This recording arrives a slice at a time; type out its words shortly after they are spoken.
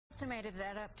estimated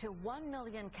that up to 1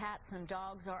 million cats and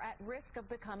dogs are at risk of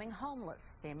becoming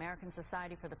homeless. The American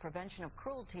Society for the Prevention of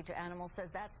Cruelty to Animals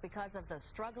says that's because of the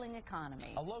struggling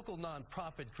economy. A local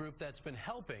nonprofit group that's been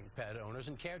helping pet owners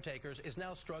and caretakers is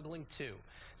now struggling too.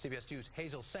 CBS 2's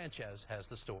Hazel Sanchez has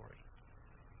the story.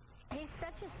 He's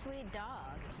such a sweet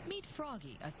dog. Meet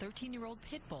Froggy, a 13-year-old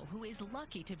pit bull who is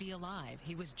lucky to be alive.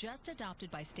 He was just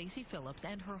adopted by Stacy Phillips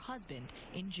and her husband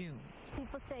in June.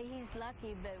 People say he's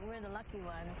lucky, but we're the lucky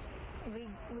ones.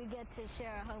 We get to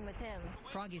share a home with him.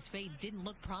 Froggy's fate didn't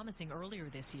look promising earlier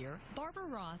this year. Barbara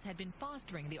Ross had been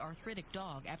fostering the arthritic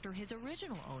dog after his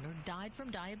original owner died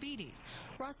from diabetes.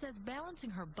 Ross says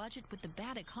balancing her budget with the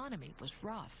bad economy was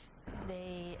rough.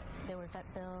 There were vet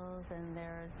bills, and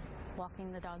they're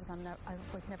walking the dogs. I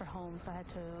was never home, so I had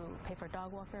to pay for a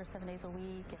dog walker 7 days a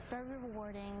week. It's very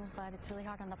rewarding, but it's really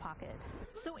hard on the pocket.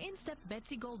 So in stepped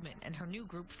Betsy Goldman and her new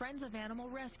group, Friends of Animal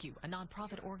Rescue, a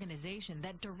nonprofit organization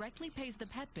that directly pays the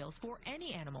pet bills for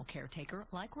any animal caretaker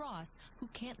like Ross who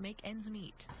can't make ends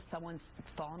meet. Someone's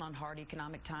fallen on hard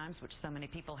economic times, which so many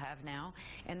people have now,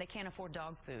 and they can't afford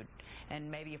dog food. And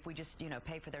maybe if we just,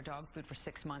 pay for their dog food for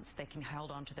 6 months, they can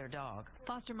hold on to their dog.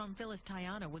 Foster mom Phyllis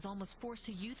Tiana was almost forced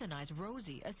to euthanize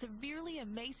Rosie, a severely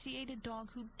emaciated dog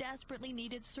who desperately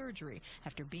needed surgery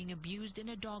after being abused in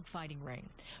a dogfighting ring.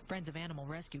 Friends of Animal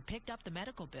Rescue picked up the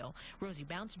medical bill. Rosie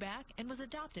bounced back and was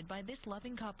adopted by this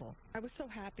loving couple. I was so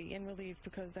happy and relieved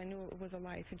because I knew it was a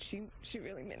life, and she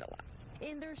really meant a lot.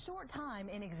 In their short time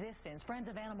in existence, Friends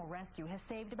of Animal Rescue has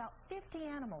saved about 50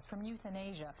 animals from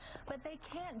euthanasia, but they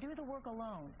can't do the work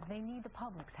alone. They need the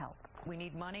public's help. We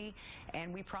need money,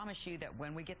 and we promise you that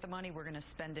when we get the money, we're going to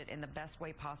spend it in the best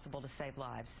way possible to save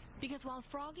lives. Because while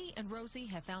Froggy and Rosie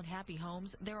have found happy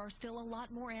homes, there are still a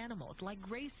lot more animals like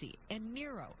Gracie and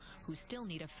Nero who still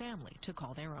need a family to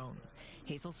call their own.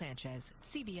 Hazel Sanchez,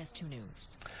 CBS 2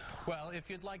 News. Well, if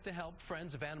you'd like to help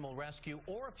Friends of Animal Rescue,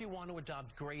 or if you want to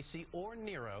adopt Gracie or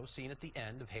Nero, seen at the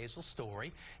end of Hazel's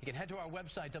story, you can head to our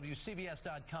website,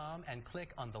 WCBS.com, and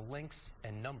click on the links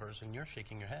and numbers, and you're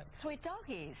shaking your head. Sweet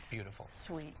doggies. Beautiful.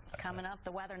 Sweet. Coming up,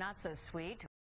 the weather not so sweet.